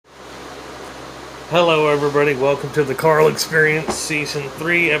Hello, everybody. Welcome to the Carl Experience, Season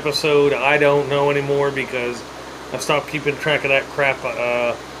 3, episode I don't know anymore because I've stopped keeping track of that crap.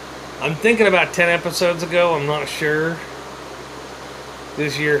 I'm thinking about 10 episodes ago. I'm not sure.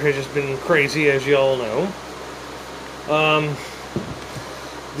 This year has just been crazy, as you all know.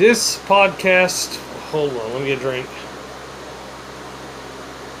 This podcast... Hold on, let me get a drink.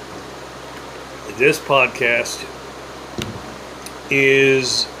 This podcast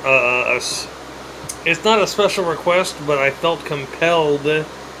is it's not a special request, but I felt compelled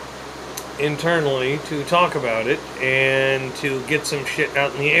internally to talk about it and to get some shit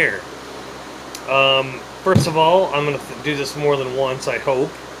out in the air. First of all, I'm going to do this more than once, I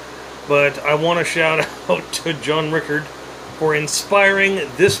hope, but I want to shout out to John Rickard for inspiring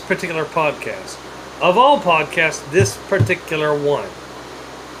this particular podcast. Of all podcasts, this particular one.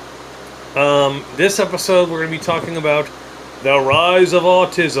 This episode, we're going to be talking about the rise of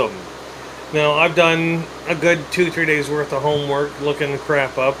autism. Now, I've done a good 2-3 days worth of homework, looking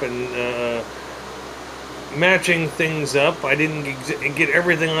crap up and matching things up. I didn't get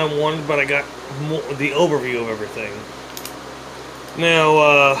everything I wanted, but I got the overview of everything.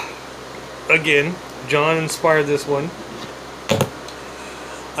 Now, again, John inspired this one.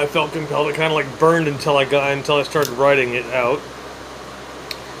 I felt compelled. It kind of like burned until I started writing it out.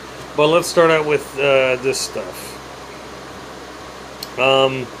 But let's start out with this stuff.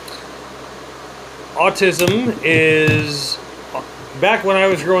 Autism is, back when I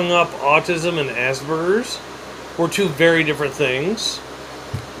was growing up, autism and Asperger's were two very different things,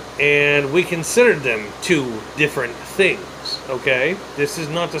 and we considered them two different things, okay? This is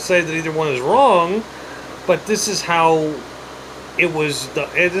not to say that either one is wrong, but this is how it was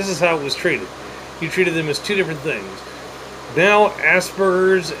treated. You treated them as two different things. Now,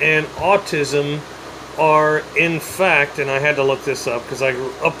 Asperger's and autism are, in fact, and I had to look this up because I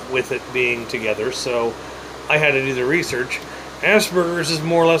grew up with it being together, so I had to do the research. Asperger's is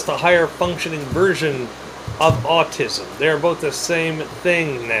more or less the higher functioning version of autism. They're both the same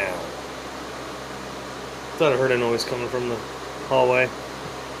thing now. Thought I heard a noise coming from the hallway.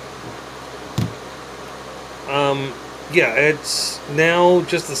 Yeah, it's now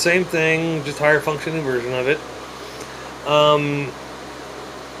just the same thing, just higher functioning version of it.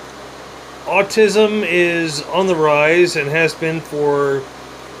 Autism is on the rise and has been for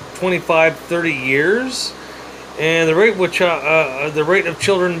 25-30 years, and the rate of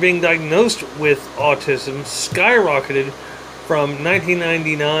children being diagnosed with autism skyrocketed from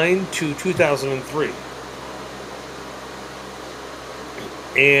 1999 to 2003,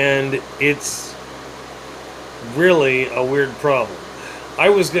 and it's really a weird problem.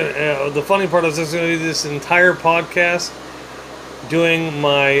 The funny part is I was going to do this entire podcast doing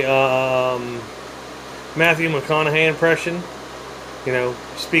my Matthew McConaughey impression,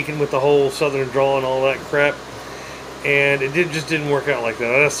 speaking with the whole southern drawl and all that crap, and it just didn't work out like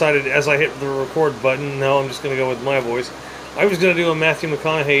that. I decided as I hit the record button, no, I'm just going to go with my voice. I was going to do a Matthew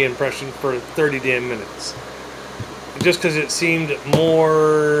McConaughey impression for 30 damn minutes, just because it seemed to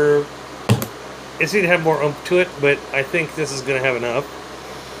have more oomph to it, but I think this is going to have enough.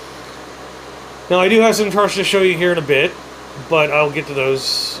 Now, I do have some charts to show you here in a bit, but I'll get to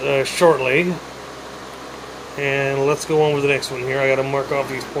those shortly. And let's go on with the next one here. I got to mark off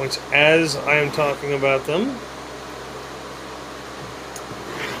these points as I am talking about them.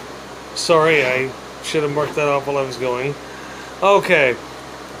 Sorry, I should have marked that off while I was going. Okay.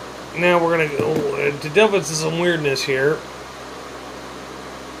 Now we're going to go to delve into some weirdness here.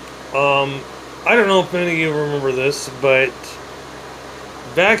 I don't know if many of you remember this, but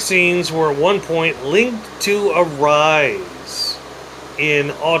vaccines were at one point linked to a rise in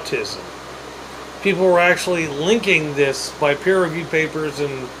autism. People were actually linking this by peer-reviewed papers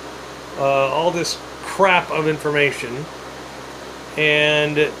and all this crap of information.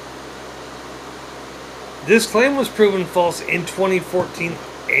 And this claim was proven false in 2014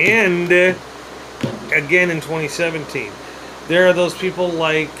 and again in 2017. There are those people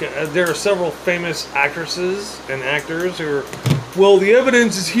there are several famous actresses and actors who are, well, the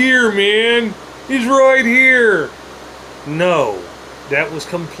evidence is here, man. He's right here. No, that was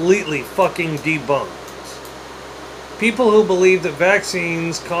completely fucking debunked. People who believe that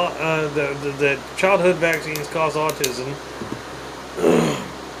vaccines, that childhood vaccines cause autism,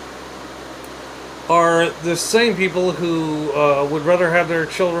 are the same people who would rather have their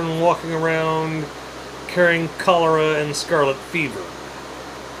children walking around carrying cholera and scarlet fever.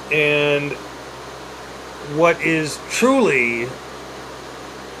 And what is truly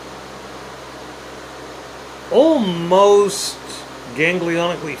almost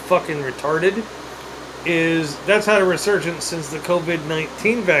ganglionically fucking retarded is that's had a resurgence since the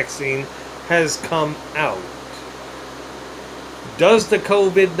COVID-19 vaccine has come out. Does the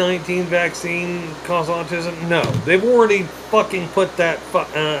COVID-19 vaccine cause autism? No. They've already fucking put that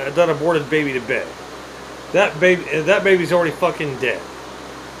aborted baby to bed. That baby's already fucking dead.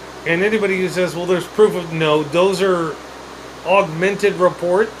 And anybody who says, well, there's proof of... No, those are augmented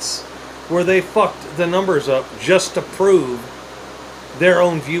reports where they fucked the numbers up just to prove their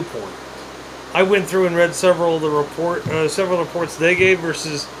own viewpoint. I went through and read several reports they gave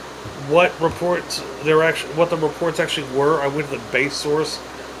versus what the reports actually were. I went to the base source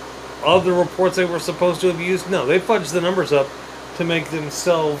of the reports they were supposed to have used. No, they fudged the numbers up to make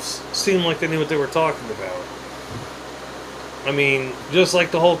themselves seem like they knew what they were talking about. I mean, just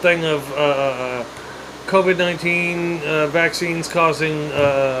like the whole thing of COVID-19 vaccines causing,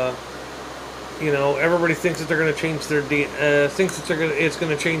 everybody thinks that they're going to change their it's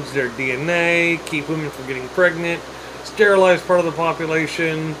going to change their DNA, keep women from getting pregnant, sterilize part of the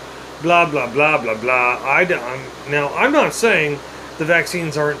population, blah blah blah blah blah. I'm not saying the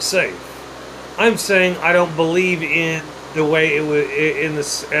vaccines aren't safe. I'm saying I don't believe in the way it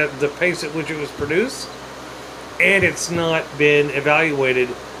was at the pace at which it was produced, and it's not been evaluated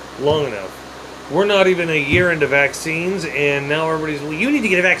long enough. We're not even a year into vaccines, and now everybody's, well, you need to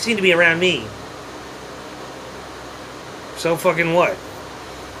get a vaccine to be around me. So fucking what?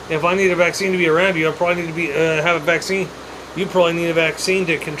 If I need a vaccine to be around you, I probably need to have a vaccine. You probably need a vaccine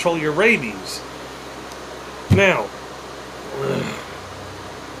to control your rabies. Now,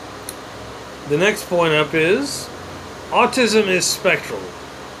 the next point up is autism is spectral.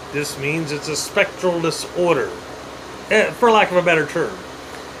 This means it's a spectral disorder, for lack of a better term.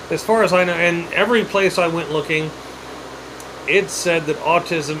 As far as I know, and every place I went looking, it said that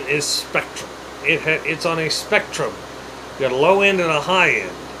autism is spectral. It's on a spectrum. You got a low end and a high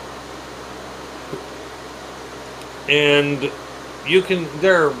end. And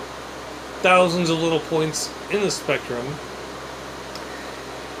there are thousands of little points in the spectrum.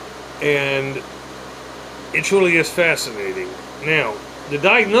 And it truly is fascinating. Now, the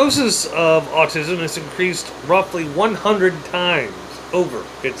diagnosis of autism has increased roughly 100 times over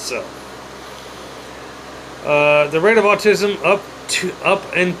itself. The rate of autism up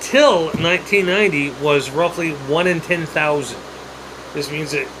until 1990 was roughly 1 in 10,000. This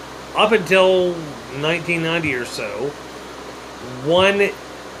means that up until 1990 or so, 1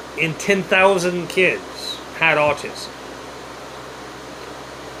 in 10,000 kids had autism.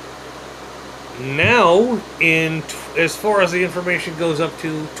 Now, as far as the information goes up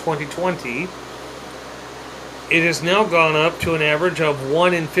to 2020, it has now gone up to an average of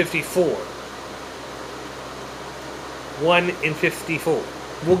 1 in 54. 1 in 54.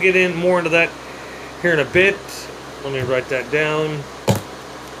 We'll get in more into that here in a bit. Let me write that down.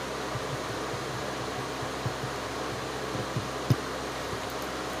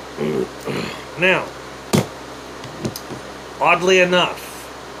 Now, oddly enough,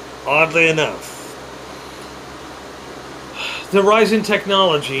 the rise in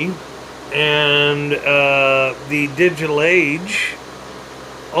technology and the digital age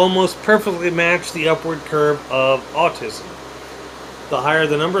almost perfectly match the upward curve of autism. The higher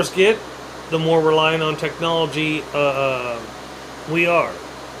the numbers get, the more reliant on technology we are.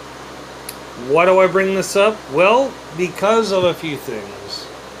 Why do I bring this up? Well, because of a few things.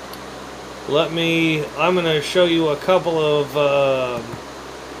 I'm going to show you a couple of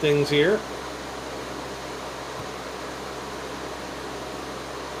things here.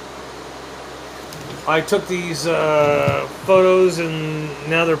 I took these photos and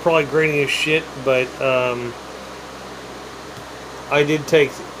now they're probably grainy as shit, but I did take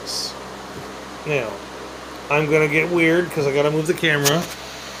these. Now, I'm going to get weird because I got to move the camera.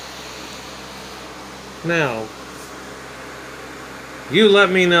 Now, you let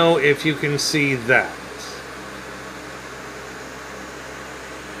me know if you can see that.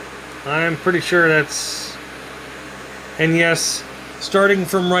 I'm pretty sure that's... And yes, starting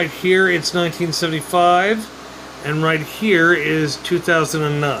from right here, it's 1975, and right here is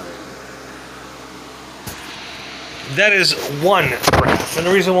 2009. That is one graph, and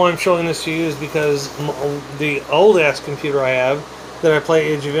the reason why I'm showing this to you is because the old-ass computer I have that I play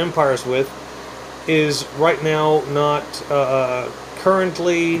Age of Empires with is right now not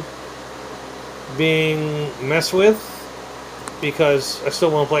currently being messed with, because I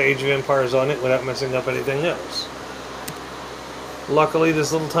still want to play Age of Empires on it without messing up anything else. Luckily,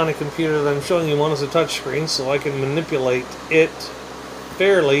 this little tiny computer that I'm showing you on is a touchscreen, so I can manipulate it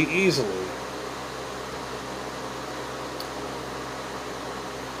fairly easily.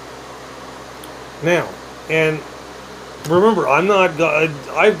 Now, and remember, I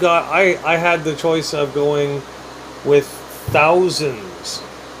had the choice of going with thousands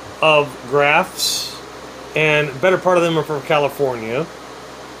of graphs, and better part of them are from California.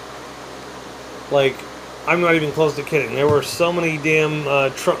 Like, I'm not even close to kidding. There were so many damn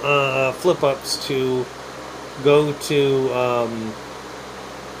flip-ups to go to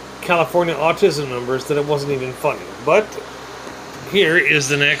California autism numbers that it wasn't even funny. But here is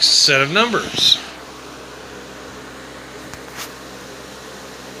the next set of numbers.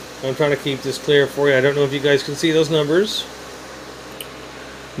 I'm trying to keep this clear for you. I don't know if you guys can see those numbers.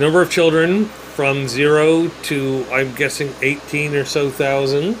 Number of children from 0 to, I'm guessing, 18 or so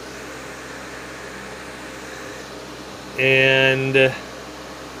thousand. And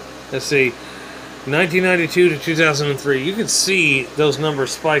let's see, 1992 to 2003. You can see those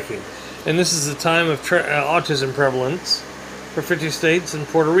numbers spiking. And this is the time of autism prevalence for 50 states and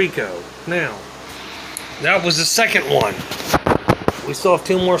Puerto Rico. Now, that was the second one. We still have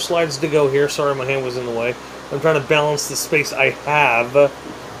 2 more slides to go here. Sorry, my hand was in the way. I'm trying to balance the space I have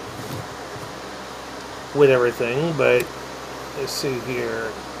with everything, but let's see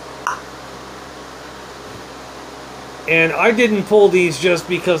here. And I didn't pull these just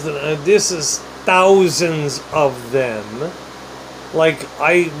because this is thousands of them. Like,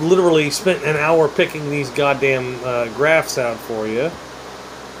 I literally spent an hour picking these goddamn graphs out for you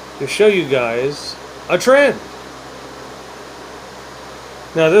to show you guys a trend.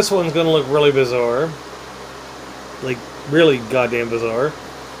 Now this one's going to look really bizarre. Like, really goddamn bizarre.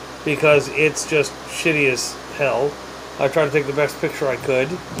 Because it's just shitty as hell. I tried to take the best picture I could.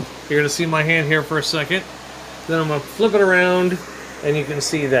 You're going to see my hand here for a second. Then I'm going to flip it around, and you can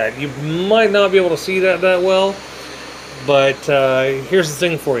see that. You might not be able to see that well, but here's the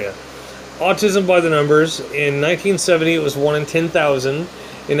thing for you. Autism by the numbers. In 1970, it was 1 in 10,000. In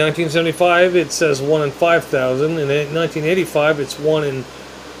 1975, it says 1 in 5,000. In 1985, it's 1 in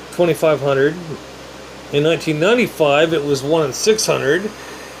 2,500. In 1995, it was 1 in 600.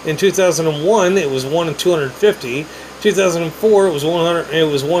 In 2001, it was 1 in 250. 2004, it was 100. It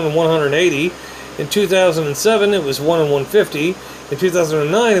was 1 in 180. In 2007, it was 1 in 150. In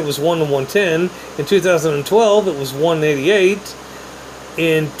 2009, it was 1 in 110. In 2012, it was 1 in 88.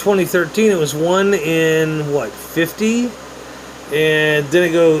 In 2013, it was 1 in, what, 50? And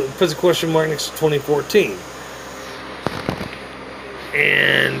then it puts a question mark next to 2014.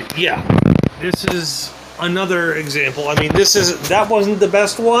 And, yeah, this is another example. I mean, that wasn't the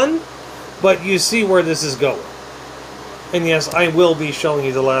best one, but you see where this is going. And yes, I will be showing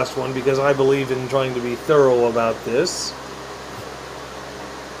you the last one because I believe in trying to be thorough about this.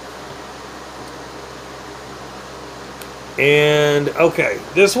 And, okay,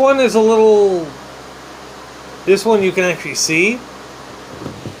 this one is a little... This one you can actually see,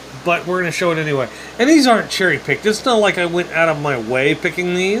 but we're going to show it anyway. And these aren't cherry-picked. It's not like I went out of my way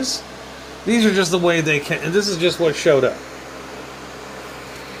picking these. These are just the way they can... And this is just what showed up.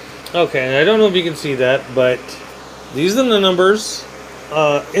 Okay, and I don't know if you can see that, but... These are the numbers,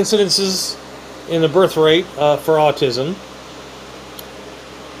 incidences in the birth rate for autism.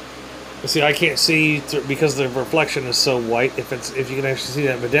 You see, I can't see because the reflection is so white. If you can actually see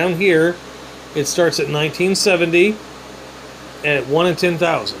that, but down here, it starts at 1970 at 1 in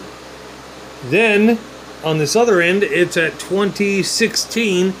 10,000. Then on this other end, it's at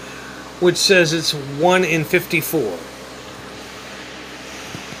 2016, which says it's 1 in 54.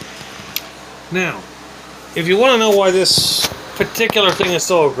 Now, if you want to know why this particular thing is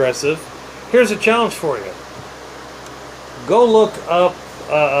so aggressive, here's a challenge for you. Go look up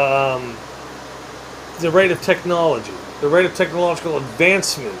the rate of technology, the rate of technological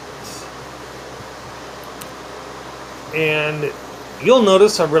advancement. And you'll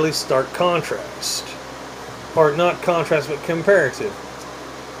notice a really stark contrast. Or not contrast, but comparative.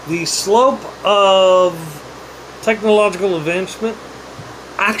 The slope of technological advancement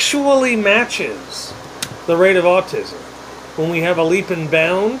actually matches the rate of autism. When we have a leap and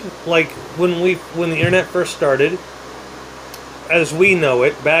bound, like when the internet first started, as we know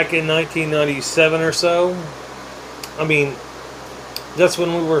it, back in 1997 or so. I mean, that's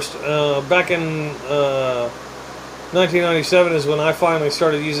when we were back in 1997 is when I finally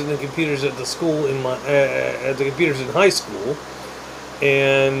started using the computers at the school at the computers in high school,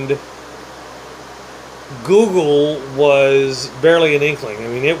 and Google was barely an inkling. I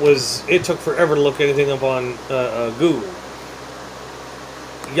mean, it took forever to look anything up on Google.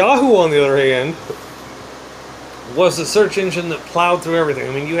 Yahoo, on the other hand, was the search engine that plowed through everything.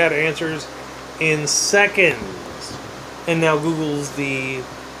 I mean, you had answers in seconds. And now Google's the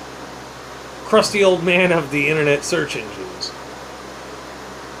crusty old man of the internet search engines.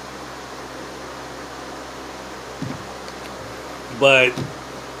 But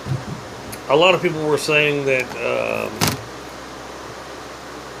a lot of people were saying that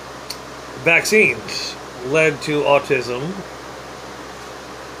vaccines led to autism,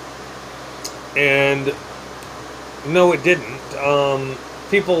 and no, it didn't.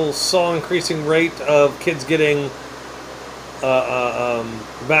 People saw increasing rate of kids getting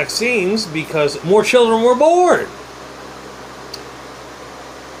vaccines because more children were born.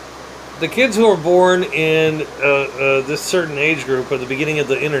 The kids who are born in this certain age group, at the beginning of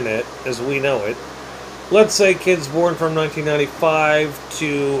the internet, as we know it, let's say kids born from 1995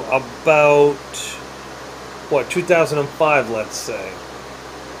 to about, 2005, let's say.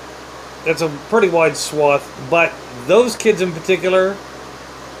 That's a pretty wide swath, but those kids in particular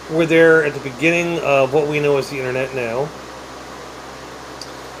were there at the beginning of what we know as the internet now.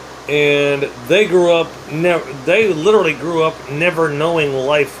 And they literally grew up never knowing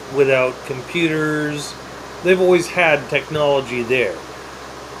life without computers. They've always had technology there.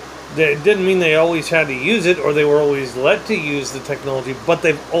 That didn't mean they always had to use it or they were always let to use the technology, but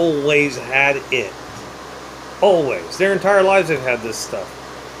they've always had it. Always. Their entire lives they've had this stuff.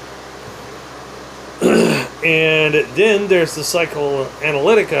 And then there's the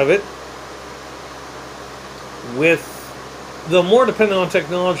psychoanalytic of it. With the more dependent on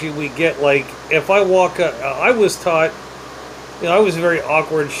technology we get, like, if I walk up, I was taught, I was a very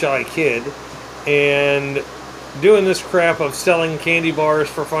awkward, shy kid, and doing this crap of selling candy bars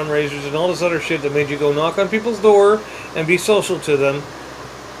for fundraisers and all this other shit that made you go knock on people's door and be social to them,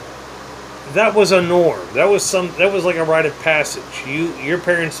 that was a norm. That was like a rite of passage. Your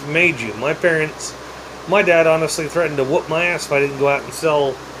parents made you. My dad honestly threatened to whoop my ass if I didn't go out and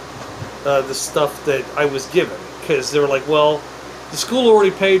sell the stuff that I was given. Because they were like, well, the school already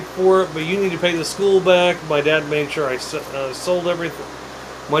paid for it, but you need to pay the school back. My dad made sure I sold everything.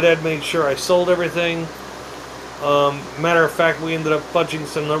 Matter of fact, we ended up fudging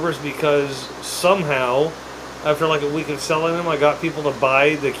some numbers because somehow, after like a week of selling them, I got people to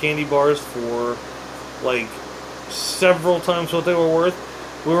buy the candy bars for like several times what they were worth.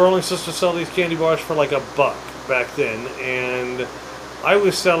 We were only supposed to sell these candy bars for like $1 back then, and I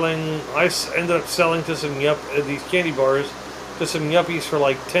ended up selling to these candy bars to some yuppies for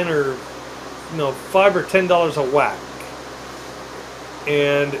like $5 or $10 a whack.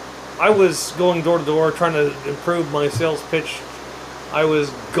 And I was going door to door trying to improve my sales pitch. I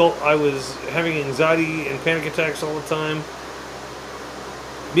was having anxiety and panic attacks all the time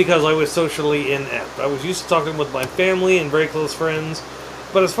because I was socially inept. I was used to talking with my family and very close friends,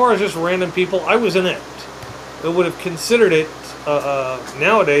 but as far as just random people, I was inept. I would have considered it.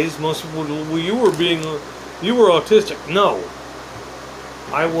 Nowadays, most people would, well, you were autistic. No,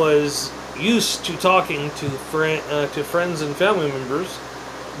 I was used to talking to friends and family members,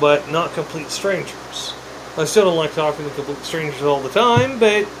 but not complete strangers. I still don't like talking to complete strangers all the time,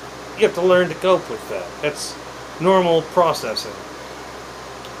 but you have to learn to cope with that. That's normal processing.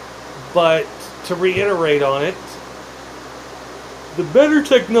 But to reiterate on it, the better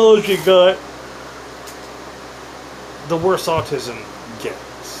technology got, the worse autism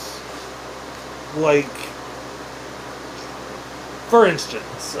gets. Like, for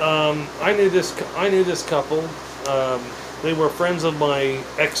instance, I knew this couple. They were friends of my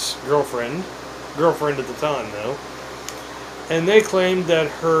girlfriend at the time, though, and they claimed that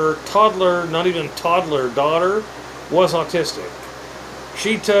her not even toddler daughter, was autistic.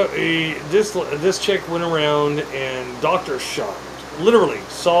 She took this chick went around and doctor shopped. Literally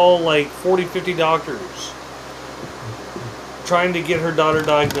saw like 40, 50 doctors trying to get her daughter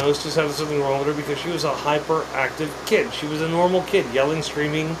diagnosed as having something wrong with her because she was a hyperactive kid. She was a normal kid, yelling,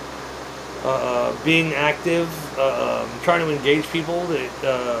 screaming, being active, trying to engage people.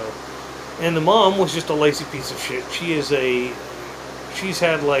 And the mom was just a lazy piece of shit. She's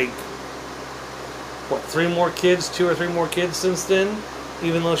had like, 2 or 3 more kids since then,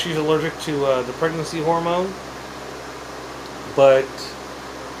 even though she's allergic to the pregnancy hormone. But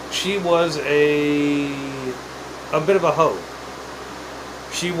she was a bit of a hoe.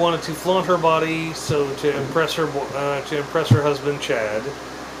 She wanted to flaunt her body to impress her husband Chad,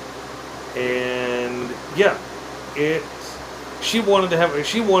 and yeah, she wanted to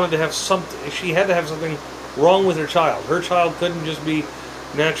have something. She had to have something wrong with her child. Her child couldn't just be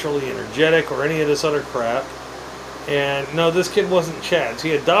naturally energetic or any of this other crap. And no, this kid wasn't Chad's.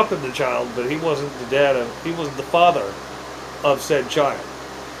 He adopted the child, but he wasn't he wasn't the father of said child.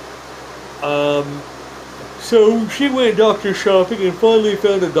 So she went doctor shopping and finally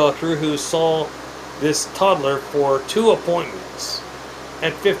found a doctor who saw this toddler for 2 appointments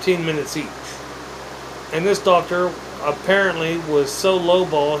at 15 minutes each. And this doctor apparently was so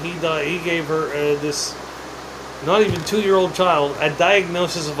lowball, he gave her this not even 2-year-old child a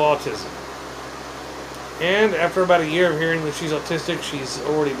diagnosis of autism. And after about a year of hearing that she's autistic, she's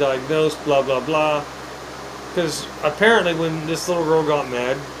already diagnosed, blah, blah, blah. Because apparently when this little girl got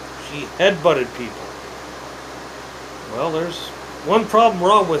mad, she headbutted people. Well, there's one problem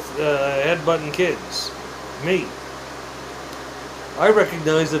wrong with headbutting kids. Me. I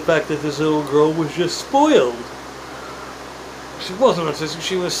recognize the fact that this little girl was just spoiled. She wasn't autistic,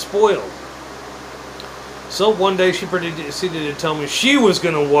 she was spoiled. So one day she proceeded to tell me she was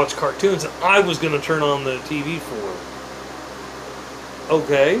going to watch cartoons and I was going to turn on the TV for her.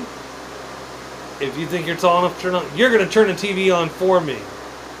 Okay. If you think you're tall enough to turn on, you're going to turn the TV on for me.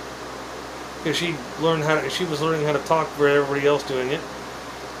 Because she was learning how to talk for everybody else doing it.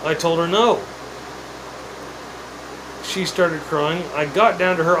 I told her no. She started crying. I got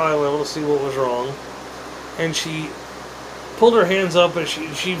down to her eye level to see what was wrong. And she pulled her hands up and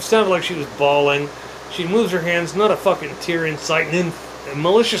she sounded like she was bawling. She moves her hands, not a fucking tear in sight, and then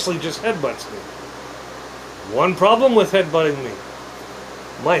maliciously just headbutts me. One problem with headbutting me.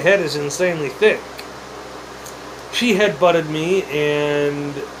 My head is insanely thick. She headbutted me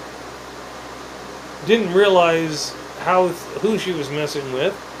and didn't realize who she was messing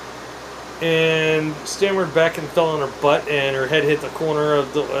with, and stammered back and fell on her butt, and her head hit the corner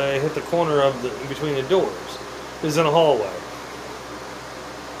of between the doors. It was in a hallway.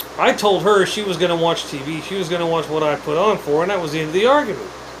 I told her she was going to watch TV, she was going to watch what I put on for her, and that was the end of the argument.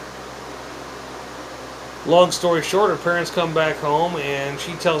 Long story short, her parents come back home, and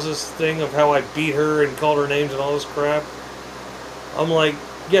she tells this thing of how I beat her and called her names and all this crap. I'm like,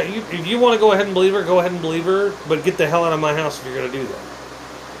 yeah, if you want to go ahead and believe her, go ahead and believe her, but get the hell out of my house if you're going to do that.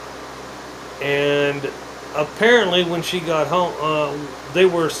 And apparently when she got home, they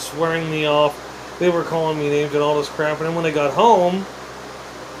were swearing me off, they were calling me names and all this crap, and then when they got home,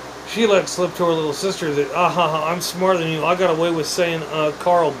 she let slip to her little sister that, I'm smarter than you. I got away with saying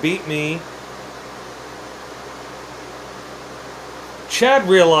Carl beat me. Chad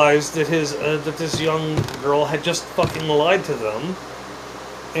realized that that this young girl had just fucking lied to them,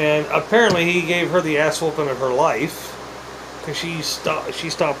 and apparently he gave her the ass whooping of her life because she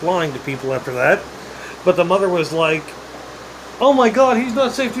stopped lying to people after that. But the mother was like, "Oh my God, he's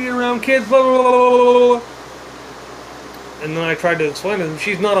not safe to be around kids." Blah blah blah blah blah. And then I tried to explain to them,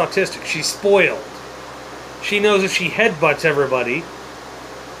 she's not autistic, she's spoiled. She knows if she headbutts everybody,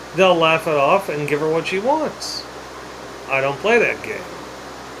 they'll laugh it off and give her what she wants. I don't play that game.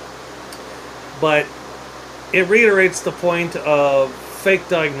 But it reiterates the point of fake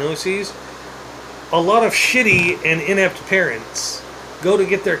diagnoses. A lot of shitty and inept parents go to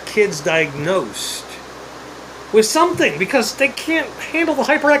get their kids diagnosed with something because they can't handle the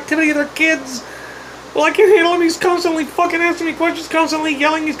hyperactivity of their kids. Well, I can't handle him. He's constantly fucking asking me questions, constantly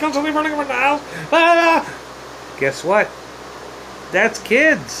yelling, he's constantly running around the house. Ah! Guess what? That's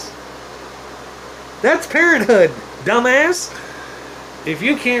kids. That's parenthood, dumbass. If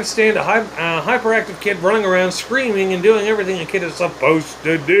you can't stand a hyperactive kid running around screaming and doing everything a kid is supposed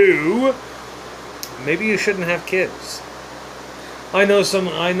to do, maybe you shouldn't have kids. I know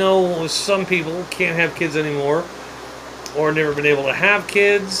some people can't have kids anymore, or never been able to have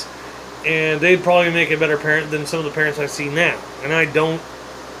kids, and they'd probably make a better parent than some of the parents I see now. And I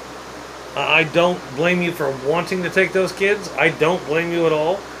don't blame you for wanting to take those kids. I don't blame you at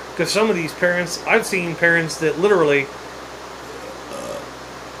all, because some of these parents, I've seen parents that literally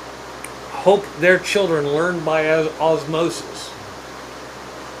hope their children learn by osmosis.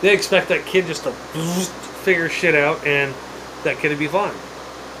 They expect that kid just to figure shit out, and that kid will be fine.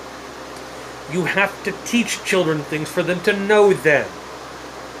 You have to teach children things for them to know them.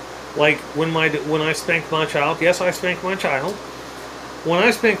 Like when I spank my child, yes, I spank my child. When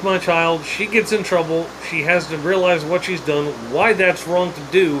I spank my child, she gets in trouble. She has to realize what she's done, why that's wrong to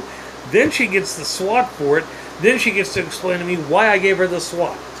do. Then she gets the swat for it. Then she gets to explain to me why I gave her the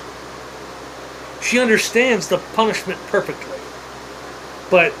swat. She understands the punishment perfectly.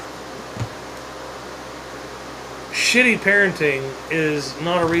 But shitty parenting is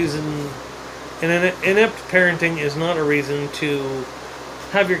not a reason, and inept parenting is not a reason to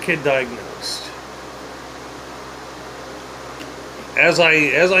have your kid diagnosed. As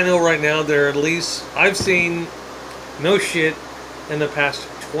I know right now, there are at least, I've seen, no shit, in the past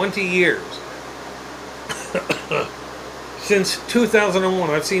 20 years. Since 2001,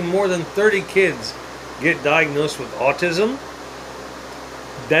 I've seen more than 30 kids get diagnosed with autism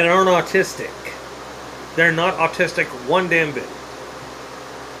that aren't autistic. They're not autistic one damn bit.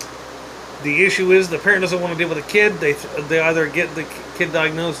 The issue is the parent doesn't want to deal with the kid. They either get the kid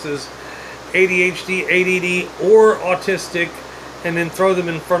diagnosed as ADHD, ADD, or autistic, and then throw them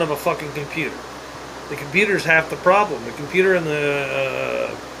in front of a fucking computer. The computer's half the problem. The computer and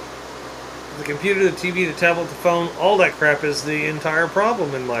The computer, the TV, the tablet, the phone, all that crap is the entire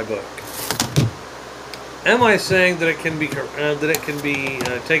problem in my book. Am I saying that it can be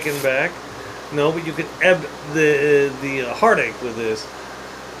taken back? No, but you can ebb the heartache with this.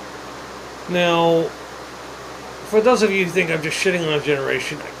 Now, for those of you who think I'm just shitting on a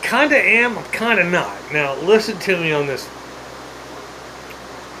generation, I kind of am, I'm kind of not. Now, listen to me on this.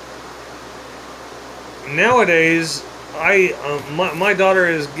 Nowadays, my daughter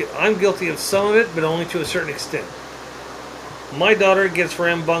is, I'm guilty of some of it, but only to a certain extent. My daughter gets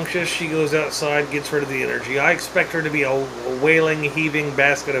rambunctious, she goes outside, gets rid of the energy. I expect her to be a wailing, heaving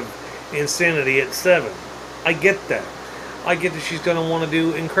basket of insanity at 7. I get that. I get that she's going to want to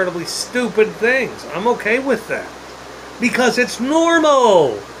do incredibly stupid things. I'm okay with that. Because it's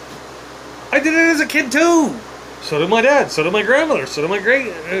normal. I did it as a kid too. So did my dad, so did my grandmother, so did my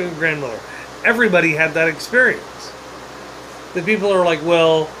great-grandmother. Everybody had that experience. The people are like,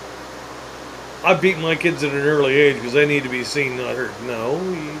 well, I beat my kids at an early age because they need to be seen, not heard. No,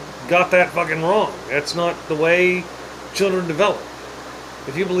 you got that fucking wrong. That's not the way children develop.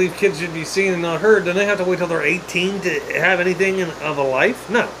 If you believe kids should be seen and not heard, then they have to wait till they're 18 to have anything of a life?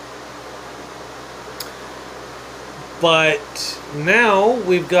 No. But now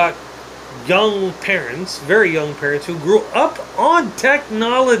we've got young parents, very young parents, who grew up on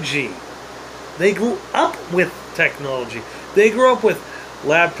technology. They grew up with technology. They grew up with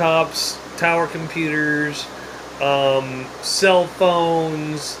laptops, tower computers, cell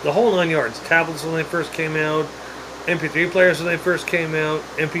phones, the whole 9 yards. Tablets when they first came out, MP3 players when they first came out.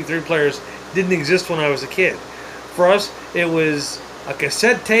 MP3 players didn't exist when I was a kid. For us, it was a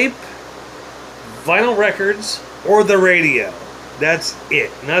cassette tape, vinyl records, or the radio. That's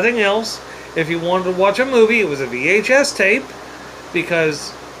it. Nothing else. If you wanted to watch a movie, it was a VHS tape,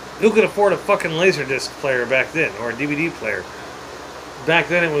 because who could afford a fucking Laserdisc player back then, or a DVD player? Back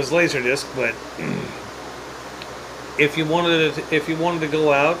then it was Laserdisc, but if you wanted to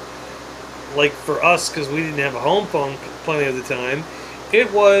go out, like for us, because we didn't have a home phone plenty of the time,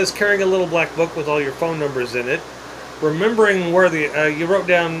 it was carrying a little black book with all your phone numbers in it, remembering where you wrote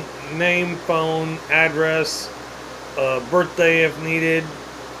down name, phone, address, birthday if needed,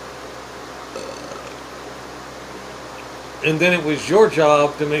 and then it was your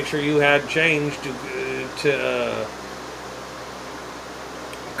job to make sure you had change to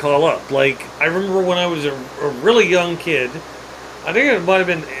call up. Like, I remember when I was a really young kid, I think it might have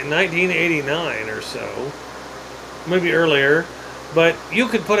been 1989 or so, maybe earlier, but you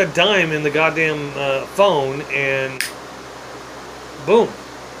could put a dime in the goddamn phone and boom,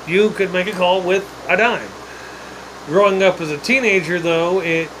 you could make a call with a dime. Growing up as a teenager, though,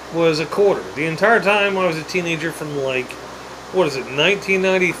 it was a quarter. The entire time I was a teenager, from like,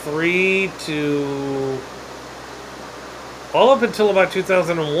 1993 to all up until about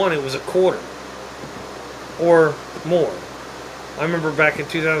 2001, it was a quarter or more. I remember back in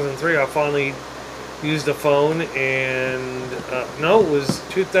 2003, I finally used a phone, and no, it was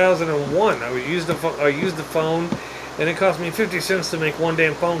 2001. I used the phone, and it cost me 50 cents to make one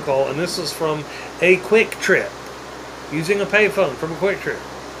damn phone call, and this was from a Quick Trip, using a payphone from a Quick Trip.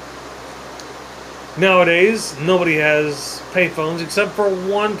 Nowadays, nobody has payphones except for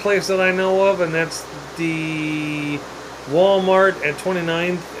one place that I know of, and that's the Walmart at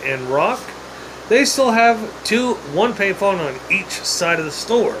 29th and Rock. They still have one payphone on each side of the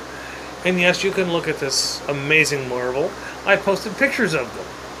store. And yes, you can look at this amazing marvel. I posted pictures of them.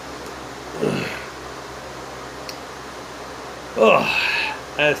 Oh,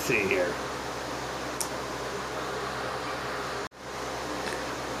 let's see here.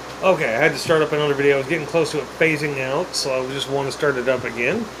 Okay, I had to start up another video. I was getting close to it phasing out, so I just want to start it up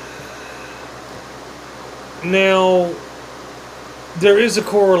again. Now, there is a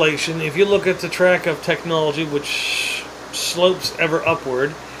correlation. If you look at the track of technology, which slopes ever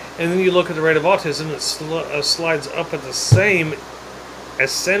upward, and then you look at the rate of autism, it slides up at the same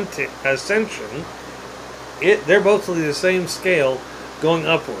ascension. They're both the same scale going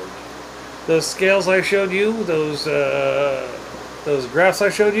upward. Those scales I showed you, those graphs I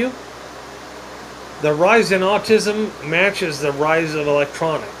showed you, the rise in autism matches the rise of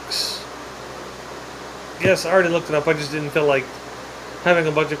electronics. Yes, I already looked it up. I just didn't feel like having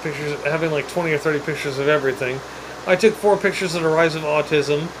a bunch of pictures, having like 20 or 30 pictures of everything. I took 4 pictures of the rise of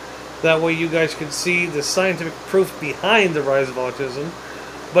autism. That way you guys could see the scientific proof behind the rise of autism.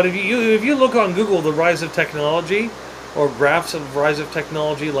 But if you look on Google, the rise of technology, or graphs of rise of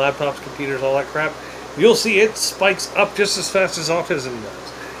technology, laptops, computers, all that crap, you'll see it spikes up just as fast as autism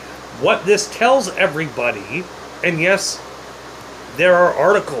does. What this tells everybody, and yes, there are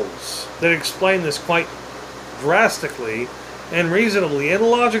articles that explain this quite drastically, and reasonably and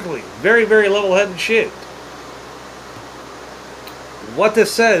logically. Very, very level-headed shit. What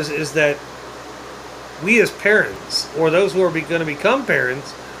this says is that we as parents, or those who are going to become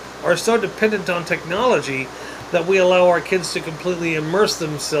parents, are so dependent on technology that we allow our kids to completely immerse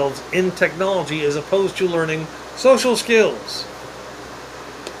themselves in technology as opposed to learning social skills.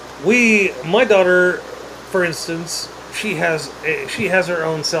 My daughter, for instance, she has her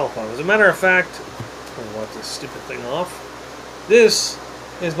own cell phone. As a matter of fact, I'll wipe this stupid thing off. This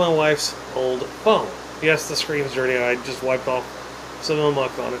is my wife's old phone. Yes, the screen's dirty. I just wiped off some of the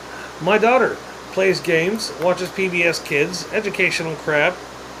muck on it. My daughter plays games, watches PBS Kids, educational crap,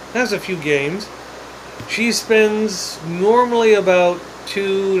 has a few games. She spends normally about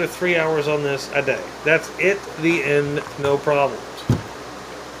 2 to 3 hours on this a day. That's it, the end, no problems.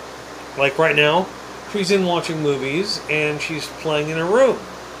 Like right now, she's in watching movies and she's playing in her room.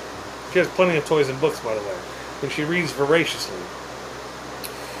 She has plenty of toys and books, by the way, and she reads voraciously.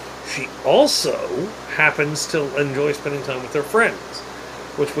 She also happens to enjoy spending time with her friends,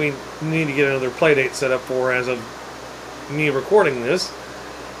 which we need to get another play date set up for as of me recording this.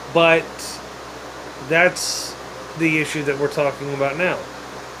 But that's the issue that we're talking about now.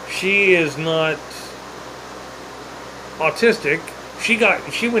 She is not autistic.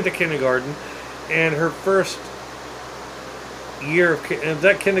 She went to kindergarten, and her first year of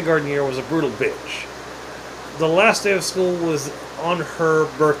that kindergarten year was a brutal bitch. The last day of school was on her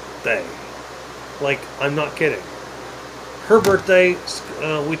birthday. Like, I'm not kidding. Her birthday,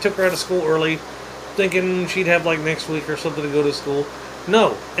 we took her out of school early, thinking she'd have like next week or something to go to school.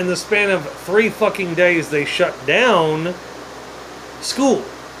 No, in the span of 3 fucking days, they shut down school.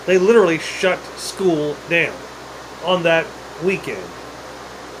 They literally shut school down on that weekend.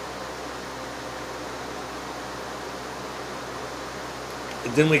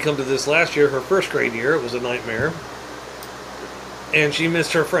 And then we come to this last year, her first grade year. It was a nightmare. And she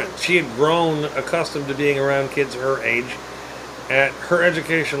missed her friends. She had grown accustomed to being around kids her age, at her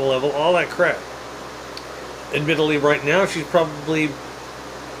educational level, all that crap. Admittedly, right now, she's probably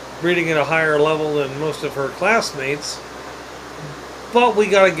reading at a higher level than most of her classmates, but we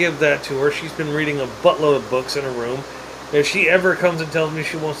gotta give that to her. She's been reading a buttload of books in her room. If she ever comes and tells me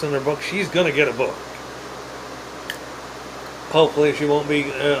she wants another book, she's gonna get a book. Hopefully she won't be.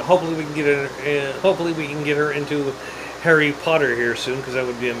 Hopefully we can get her. Hopefully we can get her into Harry Potter here soon, because that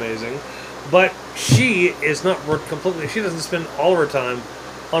would be amazing. But she is not completely. She doesn't spend all of her time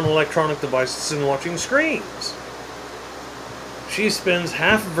on electronic devices and watching screens. She spends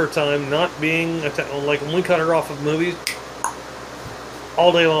half of her time not being like when we cut her off of movies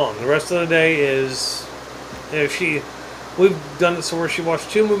all day long. The rest of the day is we've done it so where she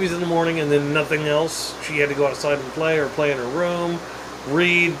watched 2 movies in the morning and then nothing else. She had to go outside and play or play in her room,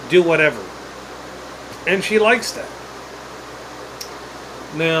 read, do whatever. And she likes that.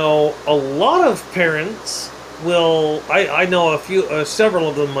 Now, a lot of parents will, I know several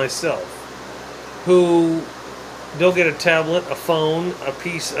of them myself, who they'll get a tablet, a phone,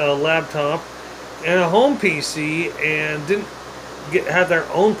 a laptop, and a home PC, and didn't have their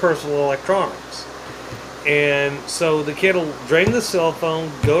own personal electronics. And so the kid will drain the cell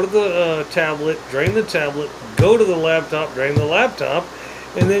phone, go to the tablet, drain the tablet, go to the laptop, drain the laptop,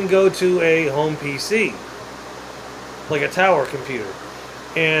 and then go to a home PC, like a tower computer.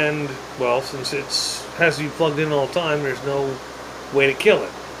 And, well, since it has to be plugged in all the time, there's no way to kill it.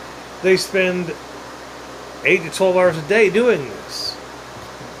 They spend 8 to 12 hours a day doing this.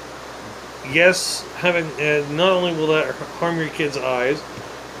 Yes, not only will that harm your kid's eyes,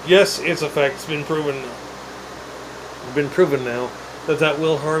 yes, its effects been proven now that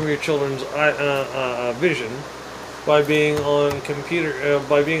will harm your children's vision by being on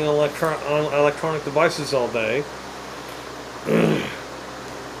electronic devices all day.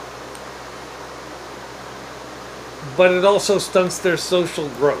 But it also stunts their social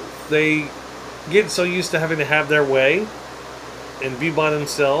growth. They get so used to having to have their way and be by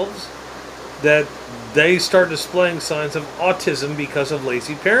themselves that they start displaying signs of autism because of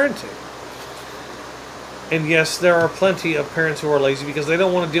lazy parenting. And yes, there are plenty of parents who are lazy because they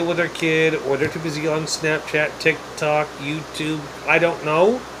don't want to deal with their kid, or they're too busy on Snapchat, TikTok, YouTube, I don't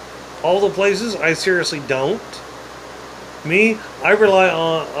know. All the places, I seriously don't. Me, I rely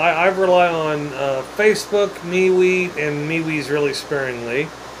on Facebook, MeWe, and MeWe's really sparingly.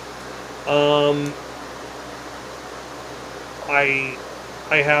 I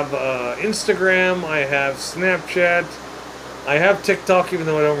have Instagram, I have Snapchat, I have TikTok, even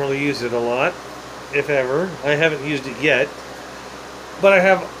though I don't really use it a lot, if ever. I haven't used it yet, but I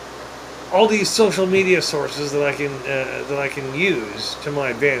have all these social media sources that I can use to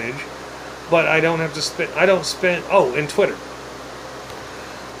my advantage. But I don't have to spend. I don't spend. Oh, and Twitter.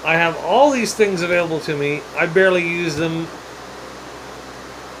 I have all these things available to me. I barely use them.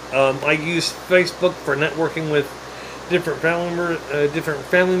 I use Facebook for networking with different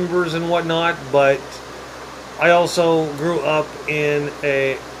family members and whatnot. But I also grew up in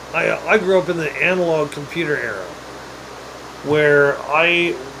I grew up in the analog computer era, where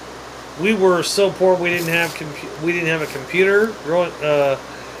we were so poor we didn't have a computer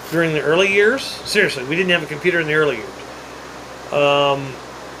during the early years. Seriously, we didn't have a computer in the early years.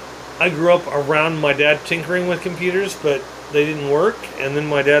 I grew up around my dad tinkering with computers, but they didn't work. And then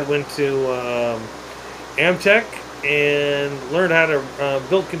my dad went to Amtech and learned how to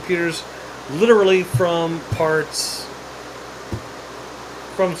build computers literally from parts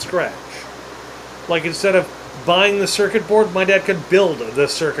from scratch. Like, instead of buying the circuit board, my dad could build the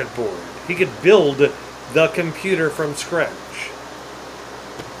circuit board. He could build the computer from scratch.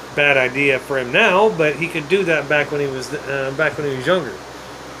 Bad idea for him now, but he could do that back when he was younger.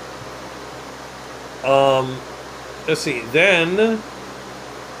 Let's see.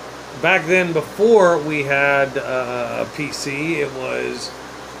 Back then, before we had a PC,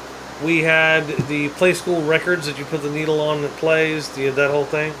 we had the Play School records that you put the needle on that plays, that whole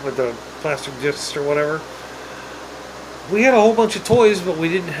thing with the plastic discs or whatever. We had a whole bunch of toys, but we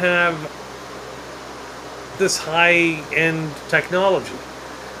didn't have this high-end technology.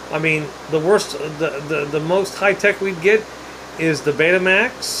 I mean, the most high-tech we'd get is the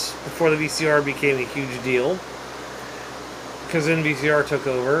Betamax, before the VCR became a huge deal, because then VCR took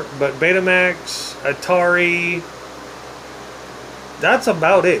over. But Betamax, Atari, that's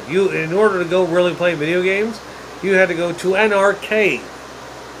about it. In order to go really play video games, you had to go to an arcade.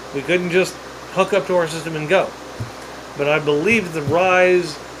 We couldn't just hook up to our system and go. But I believe the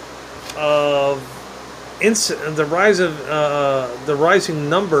rise of the rising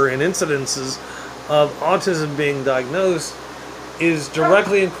number and incidences of autism being diagnosed is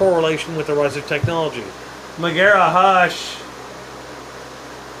directly in correlation with the rise of technology. Megara, hush!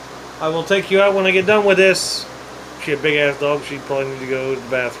 I will take you out when I get done with this. She a big ass dog. She probably need to go to the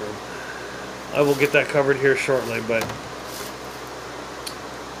bathroom. I will get that covered here shortly, but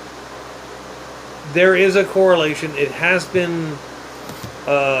there is a correlation. It has been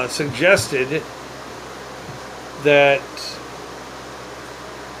suggested that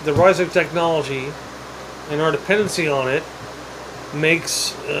the rise of technology and our dependency on it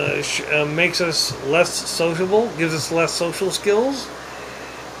makes us less sociable, gives us less social skills,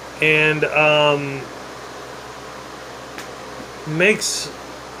 and makes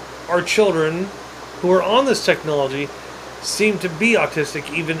our children who are on this technology seem to be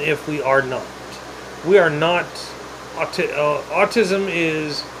autistic, even if we are not. We are not. Autism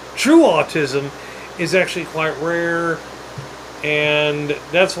is true. Autism is actually quite rare, and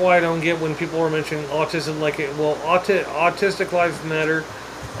that's why I don't get when people are mentioning autism like it. Well, autistic lives matter.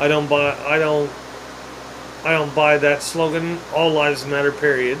 I don't buy that slogan. All lives matter.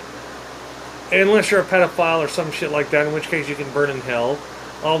 Period. Unless you're a pedophile or some shit like that, in which case you can burn in hell.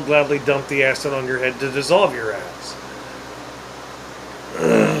 I'll gladly dump the acid on your head to dissolve your ass.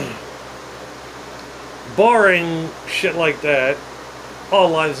 Barring shit like that, all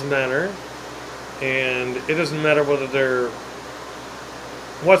lives matter, and it doesn't matter whether they're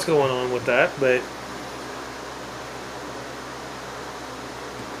what's going on with that. But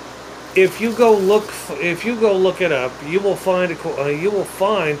if you go look it up, you will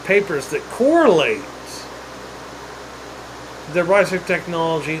find papers that correlate the rise of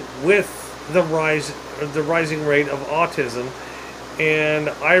technology with the rising rate of autism. And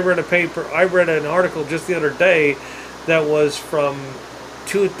I read an article just the other day that was from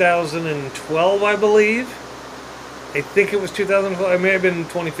 2012, I believe. I think it was 2012. It may have been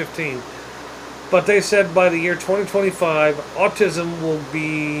 2015. But they said by the year 2025, autism will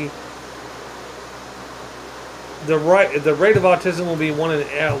be the rate of autism will be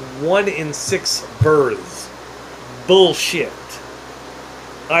 1 in 6 births. Bullshit.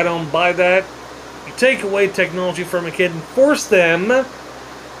 I don't buy that. You take away technology from a kid and force them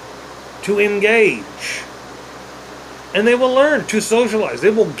to engage, and they will learn to socialize.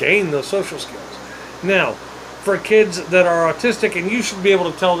 They will gain those social skills. Now, for kids that are autistic, and you should be able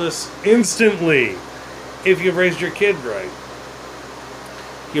to tell this instantly if you've raised your kid right.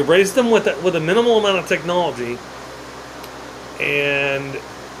 You raise them with a minimal amount of technology, and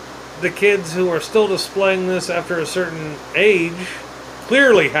the kids who are still displaying this after a certain age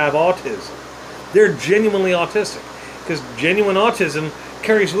clearly have autism. They're genuinely autistic, because genuine autism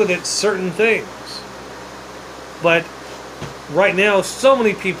carries with it certain things. But right now, so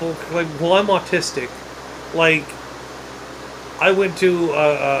many people like, well, I'm autistic. Like, I went to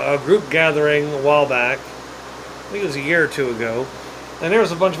a group gathering a while back, I think it was a year or two ago, And there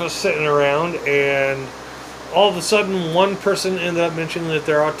was a bunch of us sitting around, and all of a sudden, one person ended up mentioning that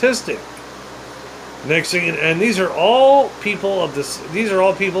they're autistic. Next thing, and these are all people of this. These are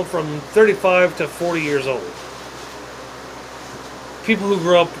all people from 35 to 40 years old. People who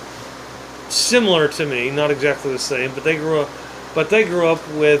grew up similar to me, not exactly the same, but they grew up. But they grew up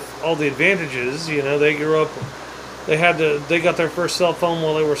with all the advantages. You know, they grew up. They got their first cell phone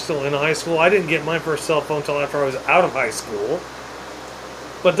while they were still in high school. I didn't get my first cell phone until after I was out of high school.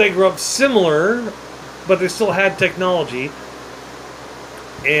 But they grew up similar, but they still had technology.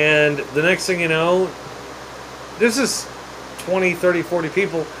 And the next thing you know, this is 20, 30, 40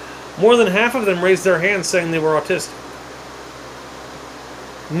 people. More than half of them raised their hands saying they were autistic.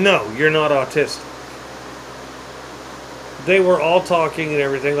 No, you're not autistic. They were all talking and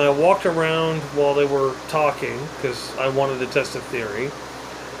everything. I walked around while they were talking because I wanted to test a theory.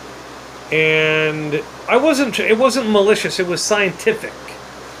 And it wasn't malicious, it was scientific.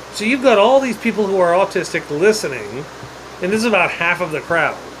 So you've got all these people who are autistic listening, and this is about half of the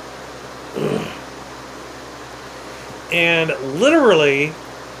crowd. And literally,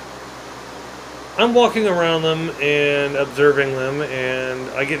 I'm walking around them and observing them, and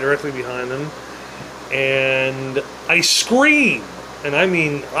I get directly behind them, and I scream. And I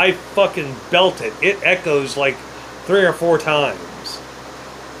mean, I fucking belt it. It echoes like 3 or 4 times.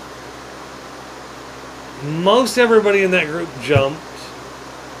 Most everybody in that group jumped,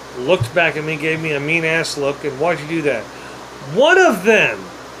 looked back at me, gave me a mean-ass look, and why'd you do that? One of them,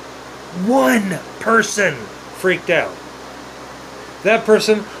 one person freaked out. That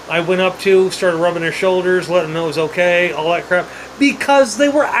person I went up to, started rubbing their shoulders, let them know it was okay, all that crap, because they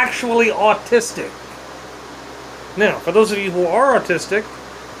were actually autistic. Now, for those of you who are autistic,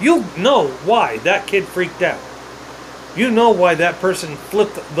 you know why that kid freaked out. You know why that person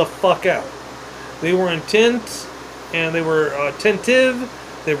flipped the fuck out. They were intent, and they were attentive,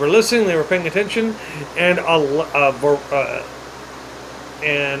 they were listening, they were paying attention, and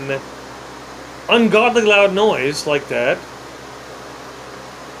an ungodly loud noise like that,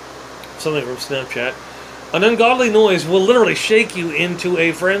 something from Snapchat, an ungodly noise will literally shake you into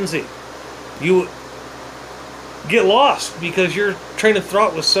a frenzy. You get lost because your train of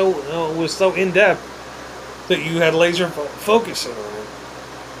thought was so in depth that you had laser focusing on it.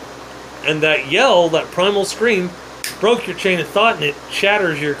 And that yell, that primal scream, broke your chain of thought and it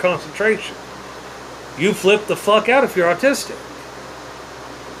shatters your concentration. You flip the fuck out if you're autistic.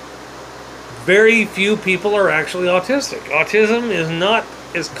 Very few people are actually autistic. Autism is not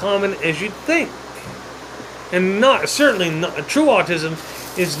as common as you'd think. And certainly true autism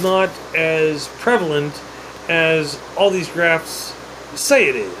is not as prevalent as all these graphs say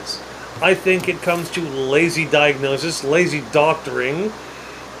it is. I think it comes to lazy diagnosis, lazy doctoring,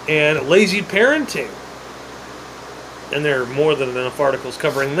 and lazy parenting. And there are more than enough articles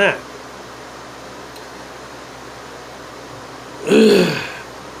covering that.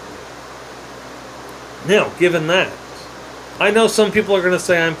 Now, given that, I know some people are going to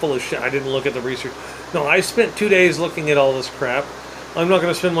say I'm full of shit. I didn't look at the research. No, I spent 2 days looking at all this crap. I'm not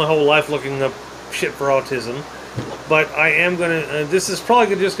going to spend my whole life looking up shit for autism. But I am going to... this is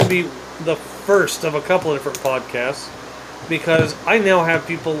probably just going to be the first of a couple of different podcasts. Because I now have